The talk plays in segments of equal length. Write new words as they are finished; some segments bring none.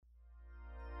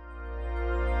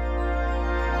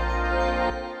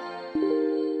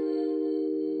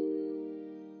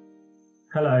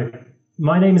Hello,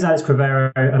 my name is Alex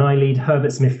Crivero and I lead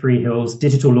Herbert Smith Freehill's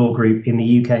digital law group in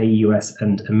the UK, US,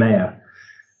 and EMEA.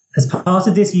 As part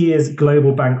of this year's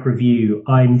Global Bank Review,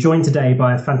 I'm joined today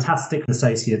by a fantastic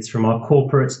associates from our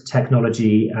corporate,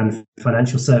 technology, and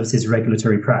financial services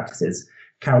regulatory practices,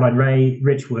 Caroline Ray,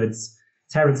 Rich Woods,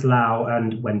 Terence Lau,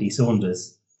 and Wendy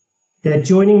Saunders. They're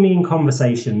joining me in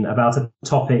conversation about a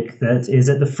topic that is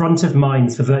at the front of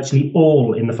minds for virtually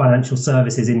all in the financial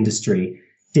services industry: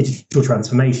 digital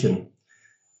transformation.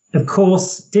 Of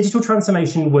course, digital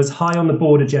transformation was high on the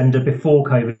board agenda before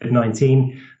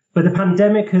COVID-19, but the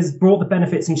pandemic has brought the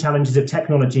benefits and challenges of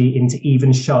technology into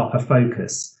even sharper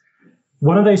focus.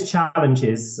 One of those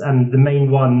challenges, and the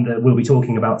main one that we'll be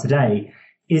talking about today,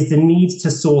 is the need to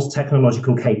source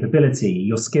technological capability,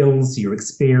 your skills, your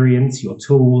experience, your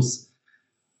tools.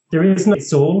 There is no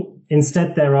it's all.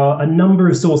 Instead, there are a number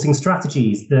of sourcing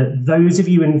strategies that those of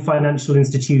you in financial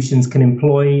institutions can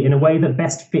employ in a way that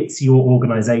best fits your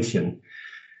organization.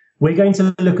 We're going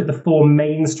to look at the four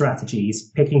main strategies,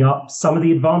 picking up some of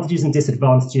the advantages and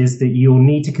disadvantages that you'll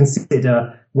need to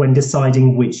consider when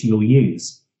deciding which you'll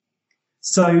use.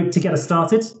 So to get us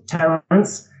started,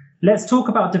 Terence, let's talk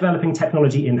about developing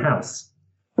technology in-house.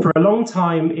 For a long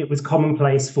time, it was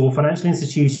commonplace for financial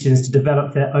institutions to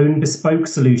develop their own bespoke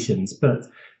solutions, but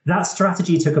that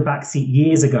strategy took a backseat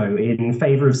years ago in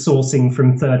favor of sourcing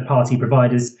from third-party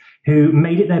providers who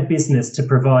made it their business to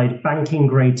provide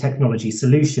banking-grade technology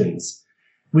solutions.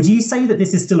 Would you say that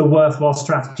this is still a worthwhile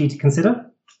strategy to consider?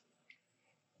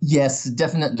 Yes,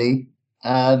 definitely.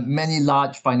 Many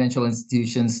large financial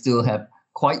institutions still have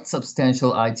quite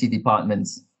substantial IT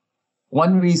departments.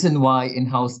 One reason why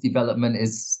in-house development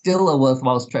is still a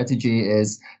worthwhile strategy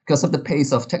is because of the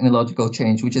pace of technological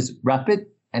change, which is rapid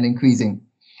and increasing.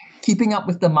 Keeping up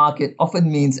with the market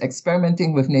often means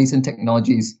experimenting with nascent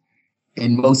technologies,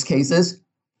 in most cases,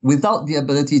 without the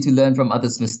ability to learn from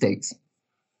others' mistakes.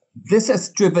 This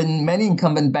has driven many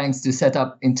incumbent banks to set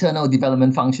up internal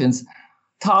development functions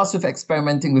tasked with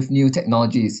experimenting with new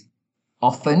technologies,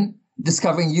 often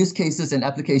discovering use cases and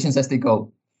applications as they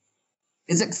go.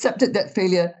 It's accepted that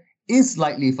failure is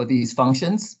likely for these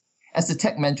functions. As the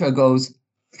tech mantra goes,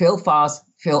 fail fast,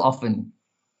 fail often.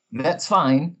 That's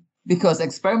fine, because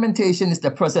experimentation is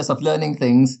the process of learning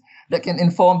things that can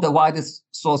inform the widest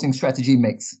sourcing strategy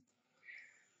mix.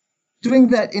 Doing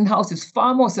that in-house is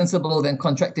far more sensible than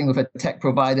contracting with a tech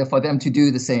provider for them to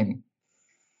do the same.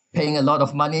 Paying a lot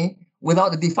of money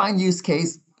without a defined use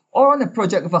case or on a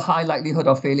project with a high likelihood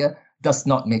of failure does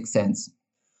not make sense.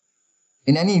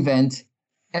 In any event,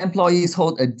 employees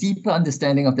hold a deeper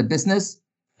understanding of the business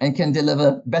and can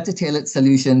deliver better tailored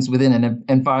solutions within an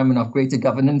environment of greater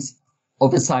governance,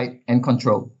 oversight, and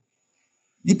control.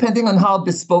 Depending on how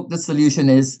bespoke the solution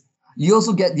is, you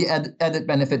also get the added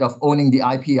benefit of owning the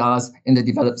IPRs in the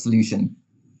developed solution.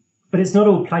 But it's not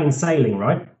all plain sailing,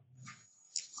 right?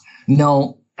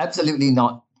 No, absolutely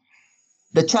not.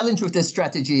 The challenge with this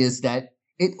strategy is that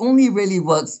it only really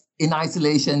works in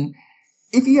isolation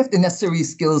if you have the necessary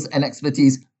skills and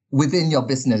expertise within your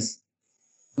business.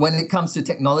 When it comes to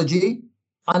technology,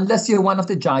 unless you're one of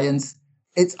the giants,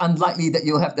 it's unlikely that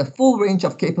you'll have the full range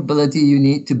of capability you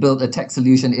need to build a tech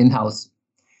solution in-house,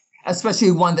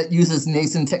 especially one that uses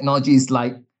nascent technologies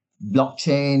like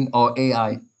blockchain or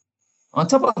AI. On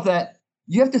top of that,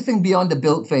 you have to think beyond the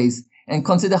build phase and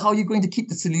consider how you're going to keep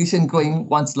the solution going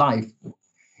once live.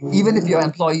 Even if your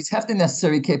employees have the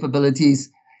necessary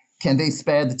capabilities, can they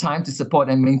spare the time to support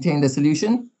and maintain the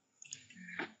solution?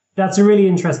 That's a really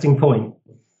interesting point.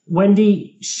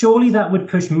 Wendy, surely that would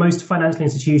push most financial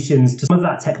institutions to some of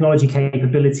that technology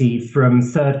capability from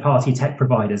third-party tech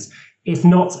providers, if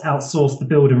not outsource the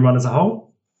build and run as a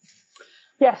whole?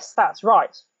 Yes, that's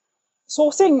right.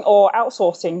 Sourcing or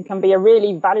outsourcing can be a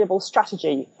really valuable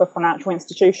strategy for financial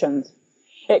institutions.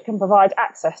 It can provide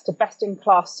access to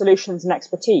best-in-class solutions and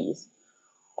expertise,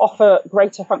 offer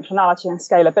greater functionality and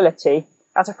scalability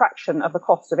at a fraction of the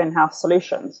cost of in-house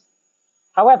solutions.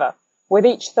 However, with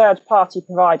each third-party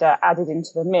provider added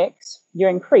into the mix, you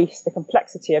increase the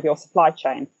complexity of your supply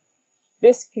chain.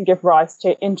 This can give rise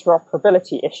to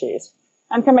interoperability issues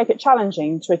and can make it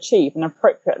challenging to achieve an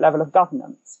appropriate level of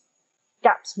governance.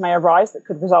 Gaps may arise that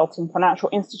could result in financial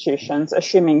institutions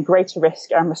assuming greater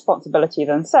risk and responsibility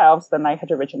themselves than they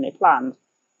had originally planned.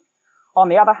 On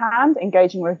the other hand,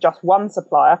 engaging with just one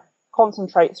supplier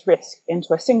concentrates risk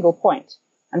into a single point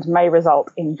and may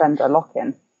result in vendor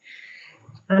lock-in.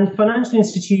 And financial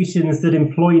institutions that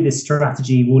employ this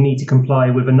strategy will need to comply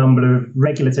with a number of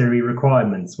regulatory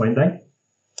requirements, won't they?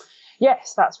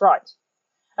 Yes, that's right.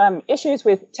 Issues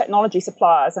with technology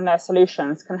suppliers and their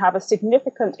solutions can have a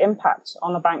significant impact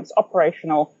on a bank's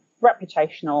operational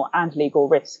reputational and legal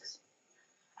risks.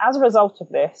 As a result of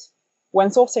this, when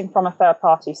sourcing from a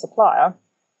third-party supplier,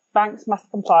 banks must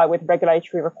comply with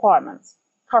regulatory requirements,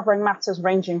 covering matters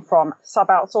ranging from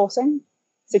sub-outsourcing,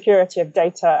 security of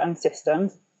data and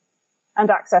systems, and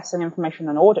access and information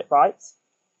and audit rights,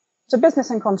 to business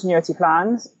and continuity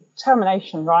plans,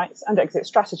 termination rights, and exit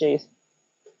strategies.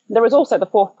 There is also the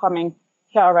forthcoming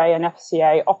PRA and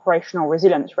FCA operational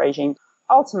resilience regime.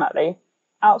 Ultimately,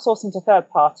 outsourcing to third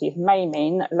parties may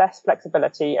mean less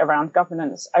flexibility around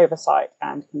governance, oversight,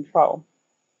 and control.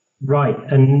 Right,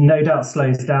 and no doubt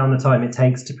slows down the time it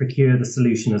takes to procure the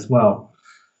solution as well.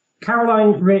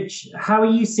 Caroline, Rich, how are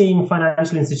you seeing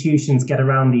financial institutions get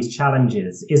around these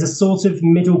challenges? Is a sort of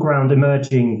middle ground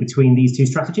emerging between these two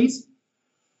strategies?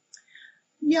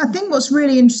 Yeah, I think what's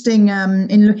really interesting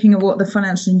in looking at what the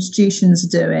financial institutions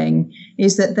are doing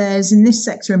is that there's, in this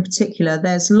sector in particular,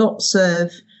 there's lots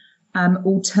of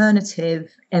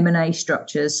alternative M&A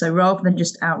structures. So rather than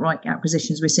just outright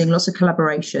acquisitions, we're seeing lots of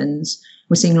collaborations,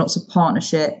 we're seeing lots of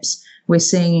partnerships, we're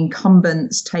seeing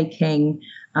incumbents taking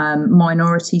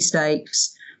minority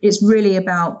stakes. It's really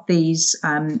about these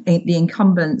the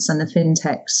incumbents and the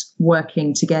fintechs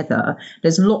working together.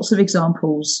 There's lots of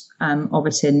examples of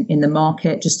it in the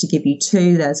market. Just to give you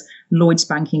two, there's Lloyds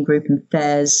Banking Group and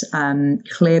there's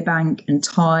Clearbank and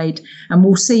Tide, and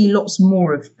we'll see lots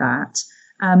more of that.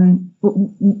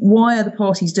 Why are the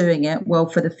parties doing it? Well,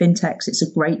 for the fintechs, it's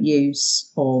a great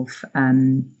use of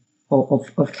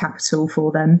capital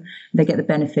for them. They get the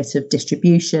benefit of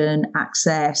distribution,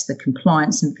 access, the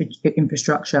compliance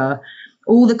infrastructure,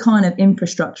 all the kind of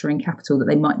infrastructure and capital that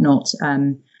they might not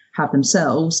have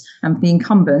themselves. And for the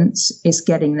incumbents, it's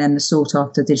getting them the sought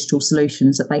after digital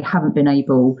solutions that they haven't been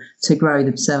able to grow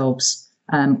themselves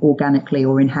organically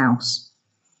or in-house.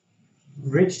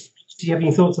 Rich, do you have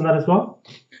any thoughts on that as well?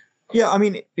 Yeah, I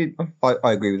mean, I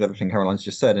agree with everything Caroline's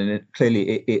just said, and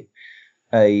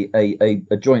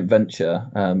a joint venture,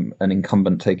 an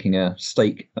incumbent taking a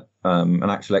stake, an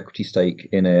actual equity stake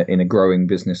in a growing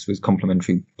business with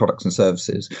complementary products and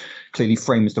services, clearly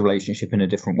frames the relationship in a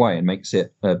different way and makes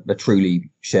it a truly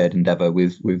shared endeavour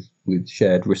with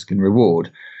shared risk and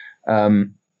reward.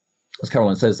 As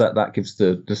Caroline says, that gives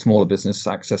the smaller business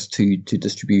access to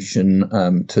distribution,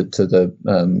 to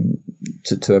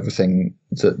everything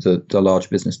that the large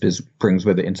business brings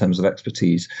with it in terms of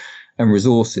expertise and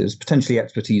resources, potentially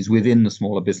expertise within the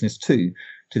smaller business too,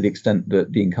 to the extent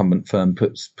that the incumbent firm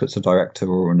puts a director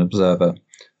or an observer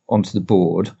onto the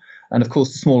board. And of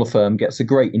course, the smaller firm gets a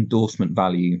great endorsement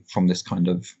value from this kind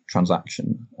of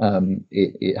transaction.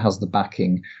 It has the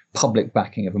public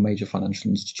backing of a major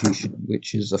financial institution,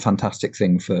 which is a fantastic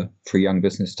thing for a young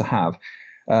business to have.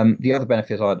 The other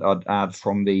benefit I'd add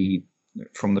from the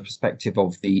perspective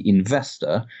of the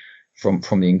investor, from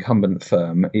the incumbent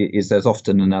firm, is there's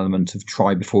often an element of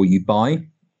try before you buy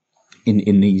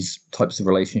in these types of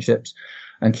relationships.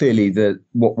 And clearly,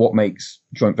 what makes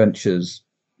joint ventures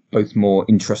both more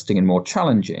interesting and more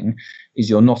challenging is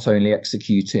you're not only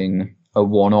executing a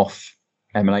one-off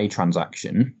M&A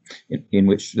transaction in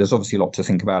which there's obviously a lot to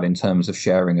think about in terms of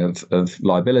sharing of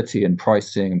liability and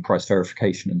pricing and price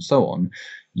verification and so on.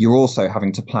 You're also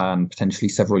having to plan potentially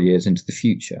several years into the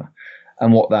future.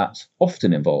 And what that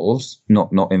often involves,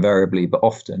 not invariably, but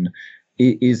often,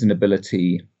 is an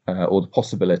ability or the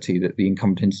possibility that the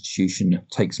incumbent institution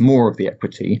takes more of the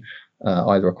equity,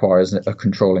 either acquires a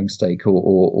controlling stake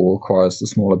or acquires the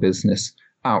smaller business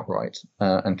outright.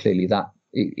 And clearly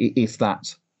if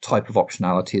that type of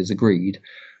optionality is agreed,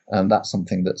 that's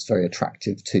something that's very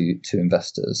attractive to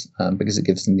investors because it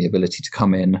gives them the ability to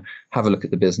come in, have a look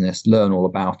at the business, learn all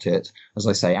about it, as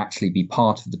I say, actually be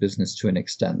part of the business to an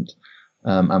extent,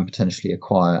 and potentially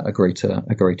acquire a greater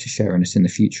share in it in the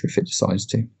future if it decides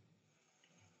to.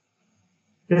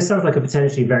 This sounds like a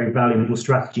potentially very valuable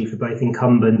strategy for both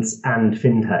incumbents and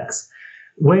fintechs.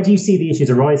 Where do you see the issues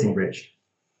arising, Rich?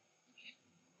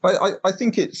 I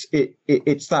think it's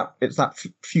that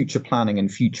future planning and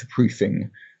future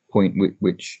proofing point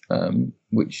which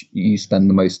you spend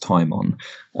the most time on.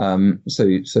 So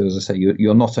as I say,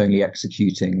 you're not only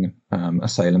executing a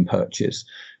sale and purchase,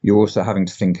 you're also having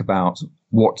to think about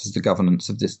what does the governance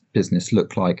of this business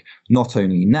look like, not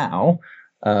only now,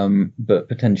 but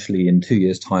potentially in 2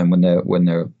 years' time when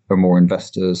there are more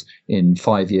investors, in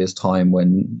 5 years' time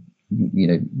when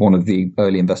one of the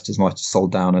early investors might have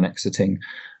sold down and exited.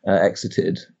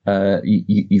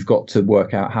 You've got to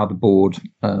work out how the board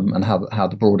and how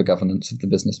the broader governance of the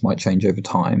business might change over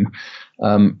time.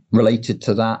 Related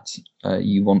to that,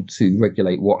 you want to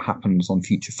regulate what happens on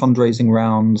future fundraising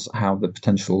rounds, how the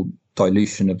potential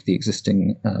dilution of the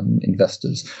existing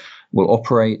investors will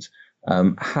operate.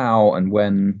 how and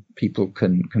when people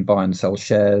can buy and sell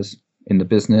shares in the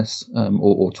business,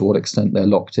 or to what extent they're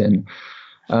locked in,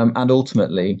 and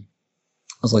ultimately,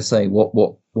 as I say, what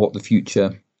the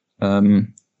future,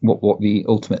 what the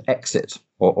ultimate exit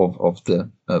of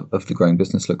the growing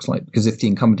business looks like. Because if the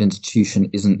incumbent institution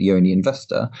isn't the only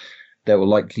investor, there will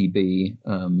likely be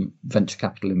venture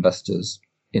capital investors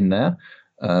in there,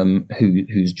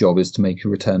 whose job is to make a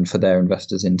return for their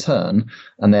investors in turn,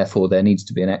 and therefore there needs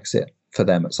to be an exit for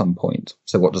them at some point.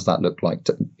 So what does that look like?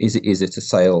 Is it a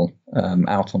sale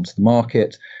out onto the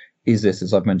market? Is this,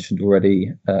 as I've mentioned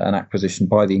already, an acquisition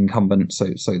by the incumbent? So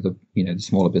the the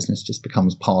smaller business just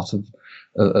becomes part of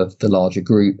the larger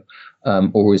group,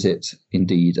 or is it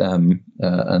indeed an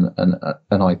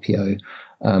IPO?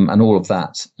 And all of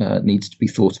that needs to be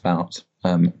thought about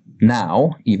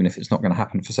now, even if it's not going to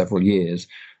happen for several years,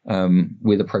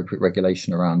 with appropriate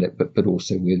regulation around it, but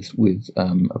also with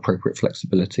appropriate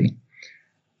flexibility.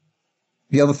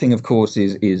 The other thing, of course,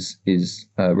 is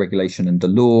regulation and the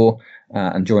law,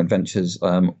 and joint ventures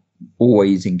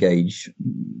always engage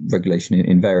regulation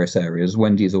in various areas.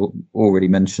 Wendy's already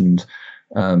mentioned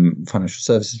financial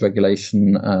services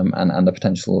regulation, and the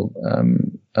potential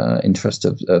interest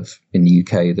of in the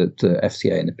UK, the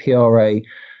FCA and the PRA.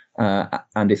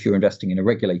 And if you're investing in a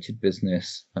regulated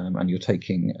business and you're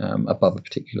taking above a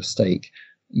particular stake,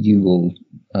 you will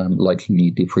likely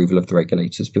need the approval of the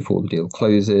regulators before the deal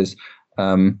closes.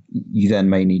 You then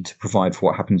may need to provide for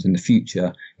what happens in the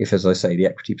future if, as I say, the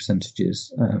equity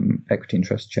percentages, equity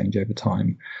interests change over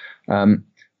time. And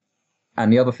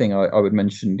the other thing I would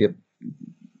mention,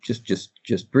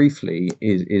 just briefly,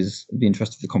 is the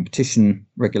interest of the competition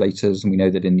regulators. And we know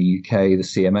that in the UK, the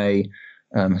CMA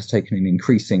has taken an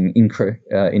increasing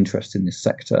interest in this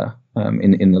sector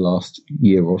in the last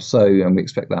year or so, and we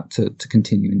expect that to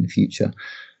continue in the future.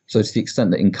 So to the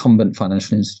extent that incumbent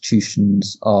financial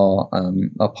institutions are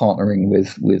partnering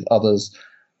with others,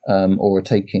 or are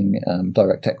taking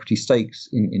direct equity stakes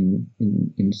in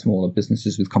smaller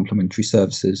businesses with complementary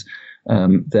services,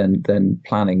 then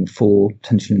planning for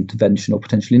potential intervention or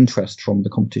potential interest from the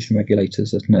competition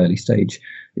regulators at an early stage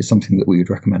is something that we would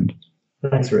recommend.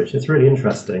 Thanks, Rich. It's really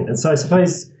interesting. And so I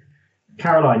suppose,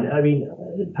 Caroline, I mean,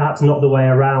 perhaps not the way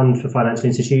around for financial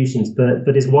institutions,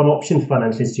 but is one option for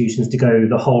financial institutions to go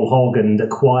the whole hog and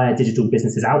acquire digital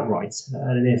businesses outright?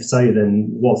 And if so, then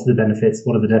what's the benefits?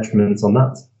 What are the detriments on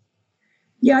that?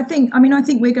 Yeah, I think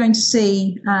we're going to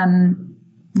see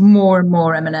more and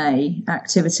more M&A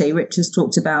activity. Rich has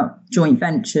talked about joint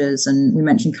ventures, and we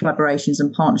mentioned collaborations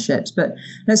and partnerships, but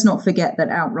let's not forget that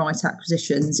outright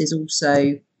acquisitions is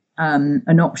also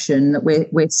an option that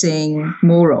we're seeing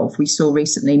more of. We saw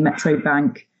recently Metro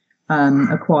Bank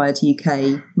acquired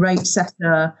UK Rate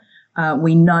Setter.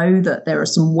 We know that there are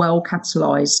some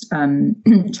well-capitalised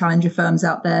challenger firms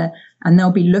out there, and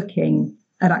they'll be looking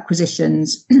at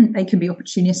acquisitions. They can be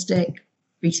opportunistic,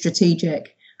 be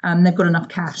strategic. They've got enough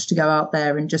cash to go out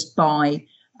there and just buy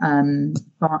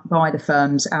the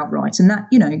firms outright,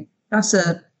 and that's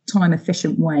a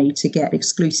time-efficient way to get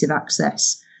exclusive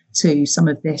access to some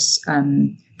of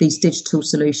these digital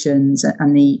solutions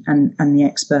and the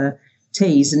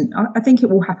expertise. And I think it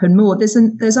will happen more.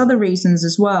 There's other reasons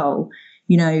as well.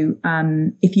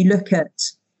 If you look at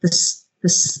the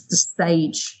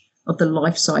stage of the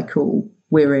life cycle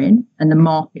we're in and the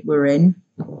market we're in,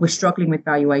 we're struggling with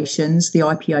valuations. The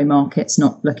IPO market's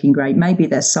not looking great. Maybe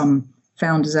there's some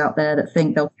founders out there that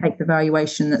think they'll take the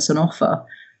valuation that's on offer,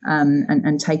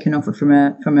 and take an offer from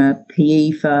a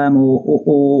PE firm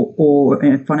or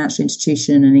a financial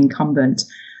institution, an incumbent.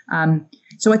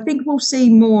 So I think we'll see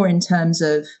more in terms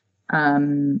of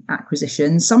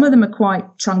acquisitions. Some of them are quite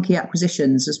chunky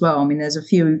acquisitions as well. I mean, there's a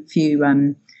few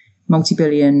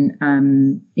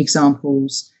multi-billion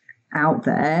examples out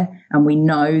there, and we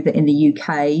know that in the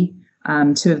UK,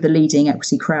 two of the leading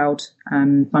equity crowd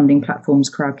funding platforms,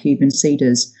 Crowdcube and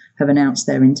Seedrs, have announced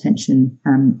their intention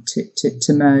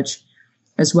to merge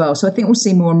as well. So I think we'll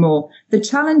see more and more. The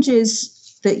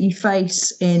challenges that you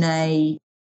face in a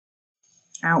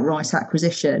outright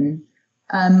acquisition,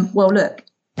 look,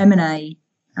 M&A,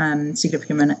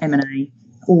 significant M&A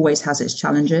always has its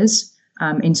challenges.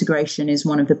 Integration is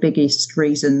one of the biggest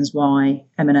reasons why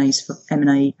M&A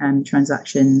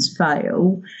transactions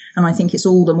fail, and I think it's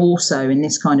all the more so in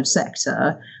this kind of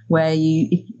sector where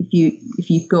if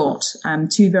you've got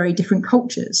two very different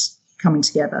cultures coming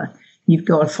together. You've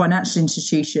got a financial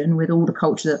institution with all the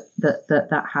culture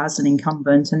that has an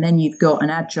incumbent, and then you've got an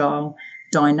agile,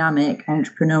 dynamic,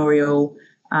 entrepreneurial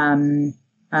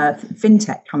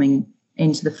fintech coming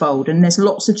into the fold. And there's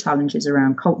lots of challenges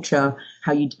around culture,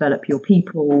 how you develop your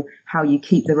people, how you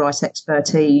keep the right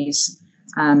expertise,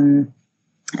 and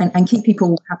keep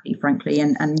people happy, frankly,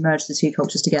 and merge the two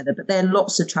cultures together. But there are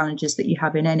lots of challenges that you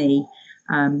have in any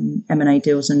M&A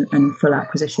deals and full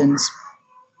acquisitions.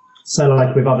 So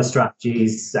like with other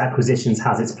strategies, acquisitions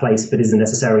has its place, but isn't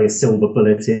necessarily a silver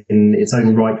bullet in its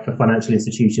own right for financial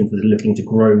institutions that are looking to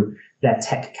grow their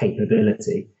tech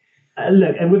capability.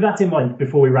 Look, and with that in mind,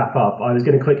 before we wrap up, I was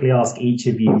going to quickly ask each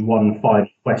of you one final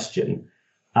question.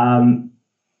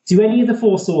 Do any of the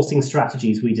 4 sourcing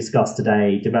strategies we discussed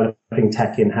today, developing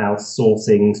tech in-house,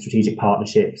 sourcing, strategic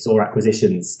partnerships or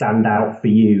acquisitions, stand out for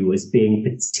you as being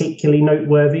particularly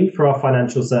noteworthy for our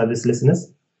financial service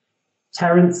listeners?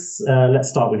 Terence, let's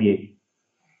start with you.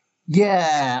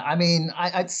 Yeah, I mean,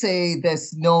 I'd say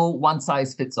there's no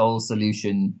one-size-fits-all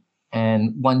solution,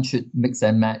 and one should mix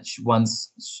and match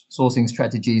one's sourcing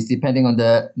strategies depending on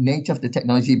the nature of the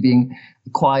technology being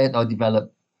acquired or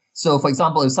developed. So, for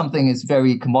example, if something is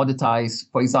very commoditized,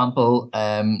 for example,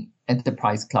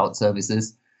 enterprise cloud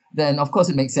services, then of course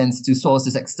it makes sense to source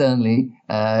this externally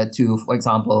to, for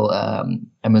example,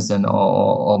 Amazon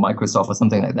or Microsoft or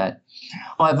something like that.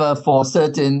 However, for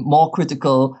certain more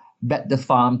critical bet the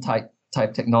farm type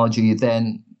technology,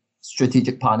 then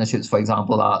strategic partnerships, for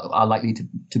example, are likely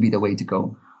to be the way to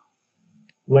go.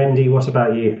 Wendy, what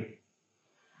about you?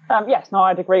 Yes, no,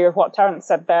 I'd agree with what Terence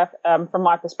said there. From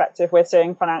my perspective, we're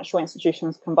seeing financial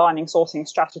institutions combining sourcing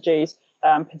strategies,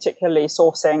 particularly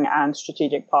sourcing and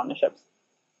strategic partnerships.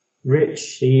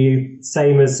 Rich, are you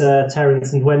same as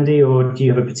Terence and Wendy, or do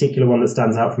you have a particular one that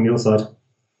stands out from your side?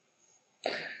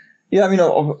 Yeah, I mean,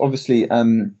 obviously,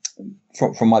 from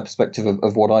my perspective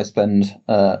of what I spend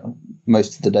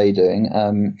most of the day doing,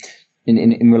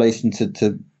 in relation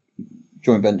to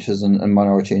joint ventures and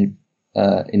minority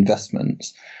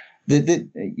investments,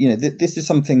 this is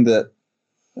something that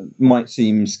might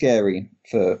seem scary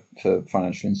for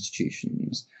financial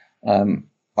institutions.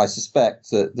 I suspect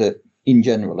that in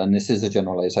general, and this is a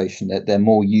generalization, that they're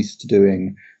more used to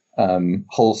doing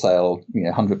wholesale,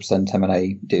 100%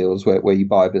 M&A deals where you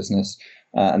buy a business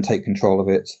and take control of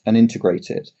it and integrate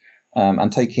it,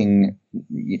 and taking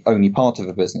only part of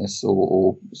a business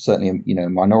or certainly a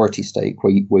minority stake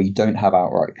where you don't have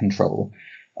outright control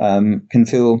can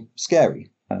feel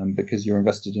scary because you're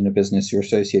invested in a business, you're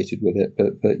associated with it,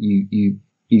 but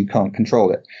you can't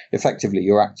control it. Effectively,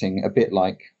 you're acting a bit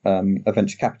like a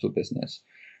venture capital business.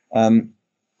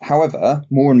 However,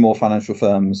 more and more financial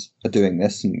firms are doing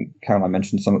this, and Caroline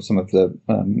mentioned some of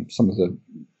the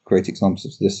great examples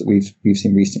of this that we've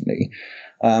seen recently,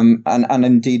 and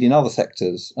indeed in other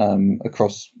sectors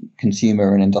across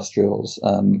consumer and industrials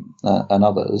and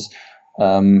others.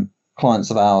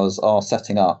 Clients of ours are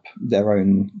setting up their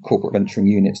own corporate venturing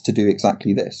units to do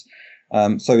exactly this.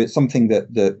 So it's something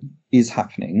that is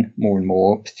happening more and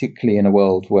more, particularly in a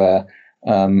world where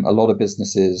a lot of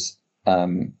businesses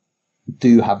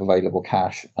do have available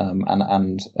cash,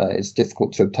 and it's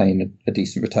difficult to obtain a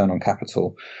decent return on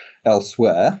capital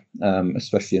elsewhere,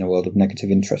 especially in a world of negative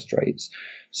interest rates.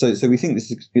 So we think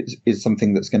this is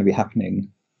something that's going to be happening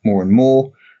more and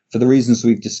more. For the reasons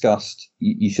we've discussed,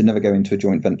 you should never go into a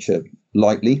joint venture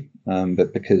lightly,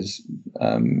 but because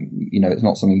it's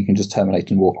not something you can just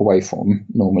terminate and walk away from.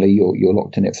 Normally, you're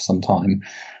locked in it for some time.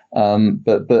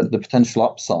 But the potential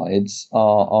upsides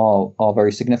are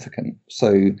very significant.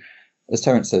 So, as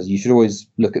Terence says, you should always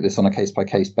look at this on a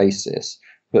case-by-case basis.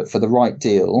 But for the right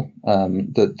deal,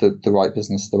 the right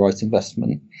business, the right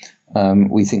investment,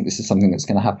 we think this is something that's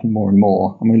going to happen more and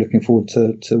more, and we're looking forward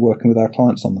to working with our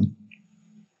clients on them.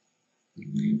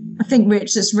 I think,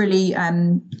 Rich, that's really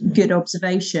good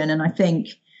observation, and I think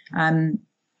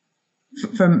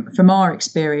from our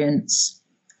experience,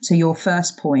 to your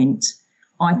first point,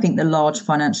 I think the large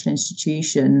financial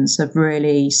institutions have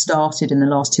really started in the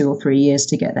last 2 or 3 years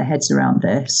to get their heads around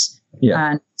this.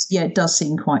 Yeah. And yeah, it does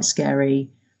seem quite scary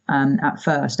at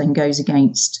first and goes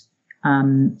against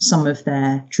some of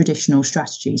their traditional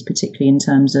strategies, particularly in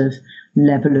terms of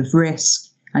level of risk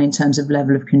and in terms of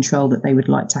level of control that they would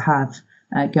like to have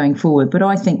going forward. But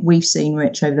I think we've seen,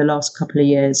 Rich, over the last couple of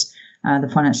years,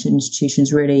 the financial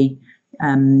institutions really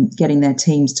getting their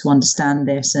teams to understand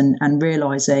this and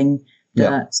realising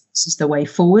that this is the way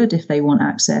forward if they want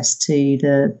access to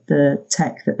the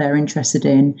tech that they're interested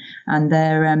in, and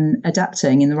they're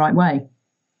adapting in the right way.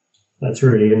 That's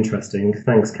really interesting.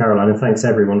 Thanks, Caroline, and thanks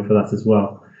everyone for that as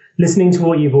well. Listening to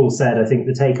what you've all said, I think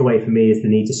the takeaway for me is the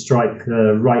need to strike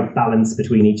the right balance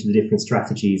between each of the different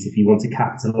strategies if you want to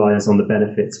capitalise on the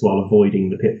benefits while avoiding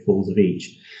the pitfalls of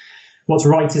each. What's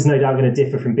right is no doubt going to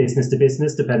differ from business to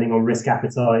business, depending on risk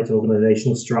appetite,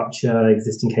 organizational structure,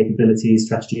 existing capabilities,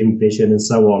 strategy and vision, and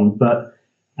so on. But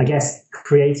I guess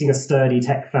creating a sturdy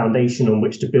tech foundation on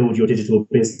which to build your digital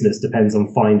business depends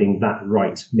on finding that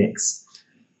right mix.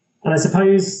 And I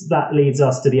suppose that leads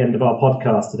us to the end of our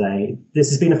podcast today. This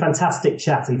has been a fantastic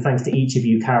chat, and thanks to each of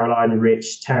you, Caroline,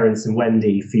 Rich, Terence, and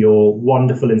Wendy, for your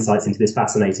wonderful insights into this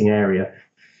fascinating area.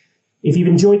 If you've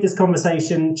enjoyed this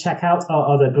conversation, check out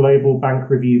our other Global Bank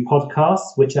Review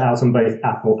podcasts, which are out on both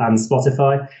Apple and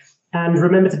Spotify. And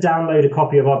remember to download a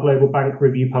copy of our Global Bank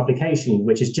Review publication,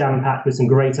 which is jam-packed with some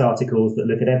great articles that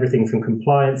look at everything from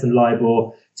compliance and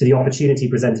LIBOR to the opportunity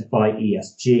presented by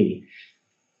ESG.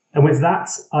 And with that,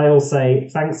 I'll say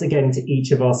thanks again to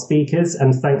each of our speakers,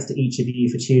 and thanks to each of you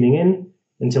for tuning in.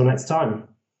 Until next time.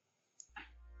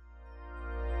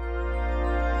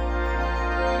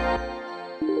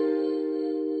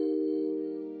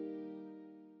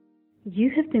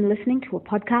 You have been listening to a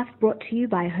podcast brought to you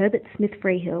by Herbert Smith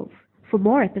Freehills. For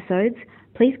more episodes,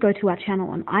 please go to our channel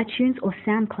on iTunes or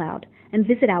SoundCloud and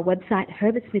visit our website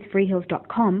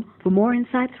herbertsmithfreehills.com for more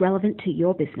insights relevant to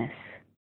your business.